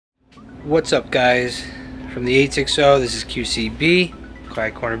What's up, guys? From the 860, this is QCB,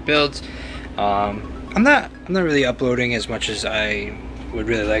 Quiet Corner Builds. I'm not really uploading as much as I would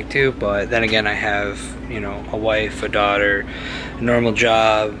really like to, but then again, I have, a wife, a daughter, a normal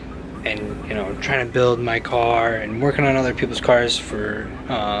job, and trying to build my car and working on other people's cars for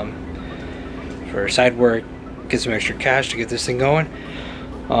side work, get some extra cash to get this thing going.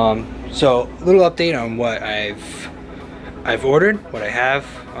 So a little update on what I've ordered, what I have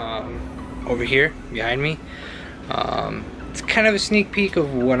over here behind me. It's kind of a sneak peek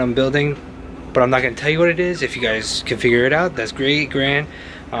of what I'm building, but I'm not going to tell you what it is. If you guys can figure it out, that's great, grand.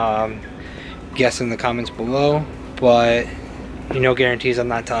 Guess in the comments below, but no guarantees. I'm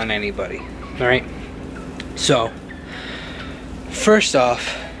not telling anybody. All right. So first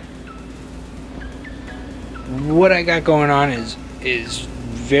off, what I got going on is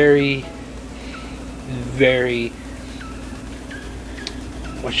very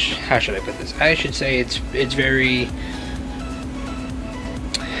how should I put this? I should say it's very,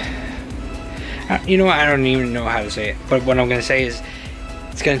 I don't even know how to say it, but what I'm gonna say is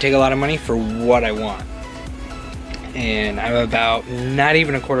it's gonna take a lot of money for what I want, and I'm about not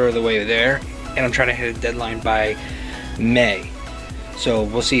even a quarter of the way there, and I'm trying to hit a deadline by May. So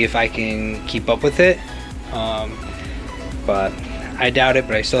we'll see if I can keep up with it, but I doubt it.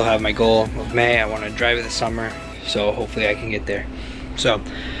 But I still have my goal of May. I want to drive it this summer, so hopefully I can get there. So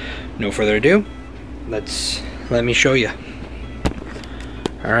no further ado, let me show you.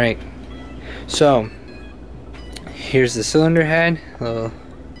 All right, so here's the cylinder head, a little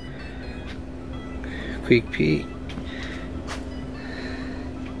quick peek,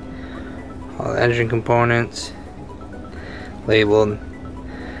 all the engine components labeled.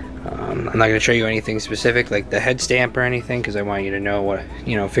 I'm not going to show you anything specific like the head stamp or anything, because I want you to know what,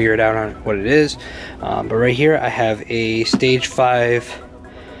 figure it out on what it is. But right here I have a stage 5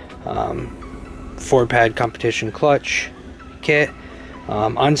 4-pad competition clutch kit,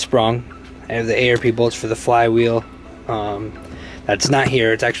 unsprung. I have the ARP bolts for the flywheel. That's not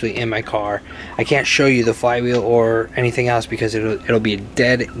here, it's actually in my car. I can't show you the flywheel or anything else because it'll be a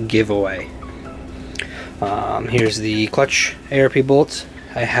dead giveaway. Here's the clutch ARP bolts.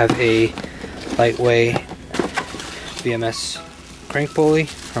 I have a lightweight VMS crank pulley,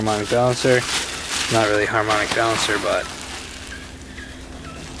 harmonic balancer. Not really harmonic balancer, but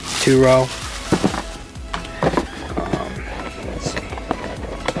 2-row. Let's see.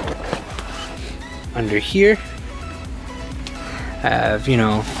 Under here, I have,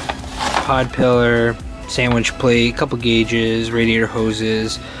 pod pillar, sandwich plate, couple gauges, radiator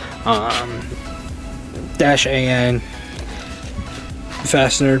hoses, dash AN,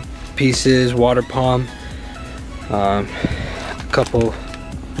 fastener pieces, water pump, a couple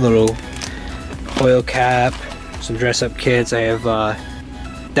little oil cap, some dress up kits. I have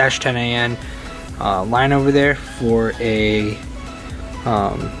dash 10 AN line over there for a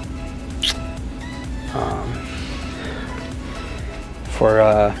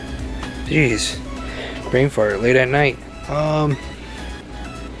geez, brain fart late at night,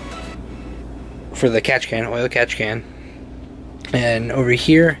 for the catch can, oil catch can. And over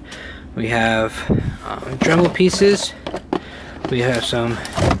here we have Dremel pieces. We have some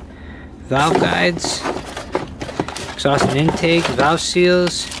valve guides, exhaust and intake, valve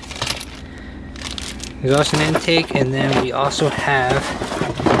seals, exhaust and intake, and then we also have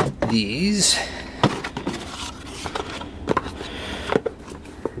these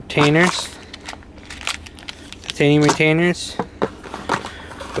retainers, titanium retainers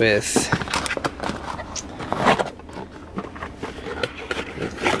with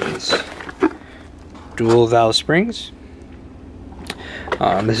dual valve springs.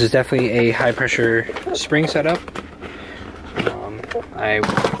 This is definitely a high pressure spring setup. I am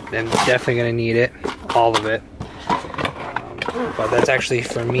definitely going to need it, all of it. But that's actually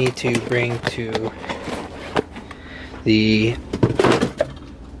for me to bring to the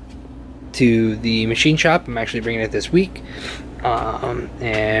machine shop. I'm actually bringing it this week.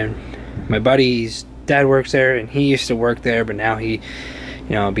 And my buddy's dad works there, and he used to work there, but now he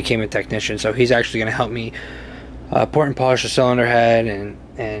became a technician, so he's actually going to help me port and polish the cylinder head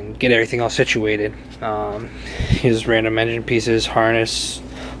and get everything all situated. Here's random engine pieces, harness,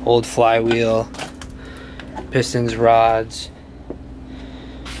 old flywheel, pistons, rods,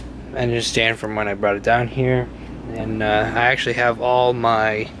 engine stand from when I brought it down here, and I actually have all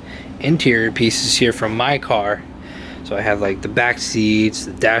my interior pieces here from my car. So I have like the back seats,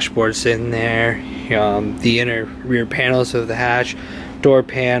 the dashboard sitting there, the inner rear panels of the hatch, door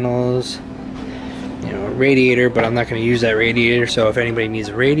panels, radiator, but I'm not going to use that radiator. So if anybody needs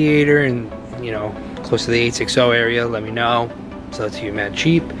a radiator and close to the 860 area, let me know. So that's you mad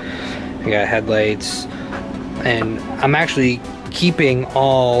cheap. I got headlights, and I'm actually keeping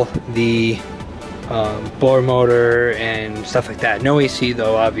all the blower motor and stuff like that. No AC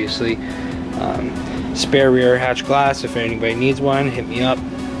though, obviously. Spare rear hatch glass, if anybody needs one, hit me up.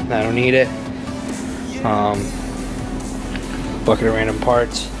 I don't need it. Bucket of random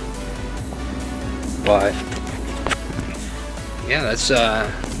parts. But yeah,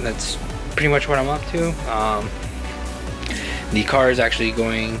 that's pretty much what I'm up to. The car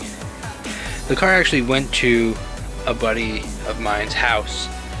actually went to a buddy of mine's house,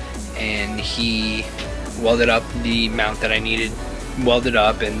 and he welded up the mount that I needed welded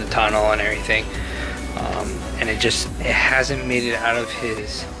up in the tunnel and everything. And it hasn't made it out of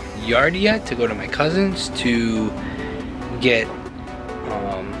his yard yet to go to my cousin's to get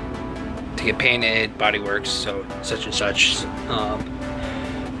painted, bodyworks, so such and such.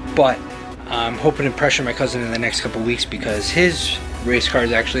 But I'm hoping to pressure my cousin in the next couple weeks because his race car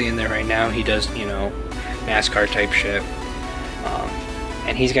is actually in there right now. He does, you know, NASCAR type shit.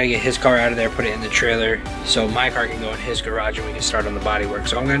 And he's got to get his car out of there, put it in the trailer, so my car can go in his garage and we can start on the bodywork.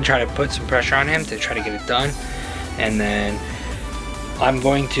 So I'm going to try to put some pressure on him to try to get it done. And then I'm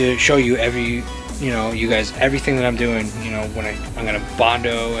going to show you you guys, everything that I'm doing, you know, when I'm going to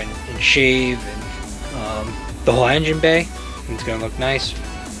Bondo and shave and the whole engine bay. It's going to look nice.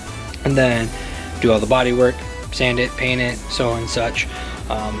 And then do all the body work, sand it, paint it, so on and such.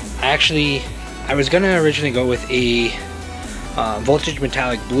 I was going to originally go with a Voltage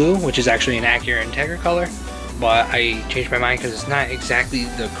Metallic Blue, which is actually an Acura Integra color, but I changed my mind because it's not exactly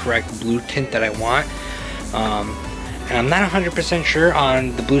the correct blue tint that I want. And I'm not 100% sure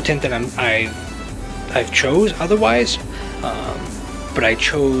on the blue tint that I've chose otherwise, but I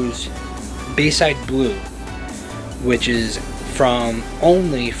chose Bayside Blue, which is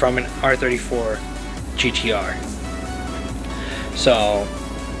only from an R34 GTR. So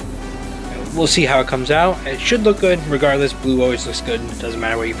we'll see how it comes out. It should look good regardless. Blue always looks good. It doesn't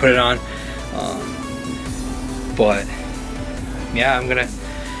matter where you put it on. But yeah, I'm gonna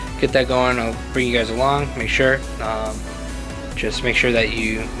get that going. I'll bring you guys along. Make sure. Just make sure that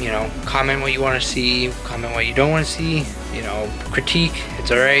you comment what you want to see, comment what you don't want to see. You know, critique.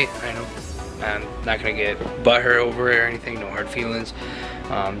 It's alright. I know I'm not gonna get butthurt over it or anything. No hard feelings.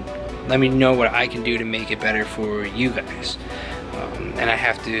 Let me know what I can do to make it better for you guys. And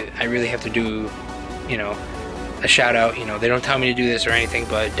I really have to do, you know, a shout out. You know, they don't tell me to do this or anything,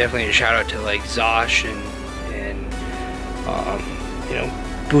 but definitely a shout out to like Zosh and you know,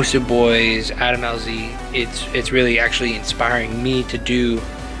 Boosted Boys, Adam LZ. It's really actually inspiring me to do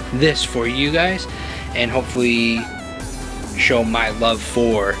this for you guys, and hopefully show my love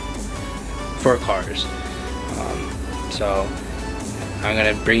for cars. So I'm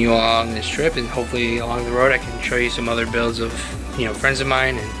gonna bring you along this trip, and hopefully along the road I can show you some other builds of, you know, friends of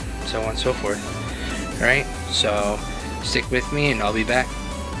mine and so on and so forth. Alright, so stick with me and I'll be back.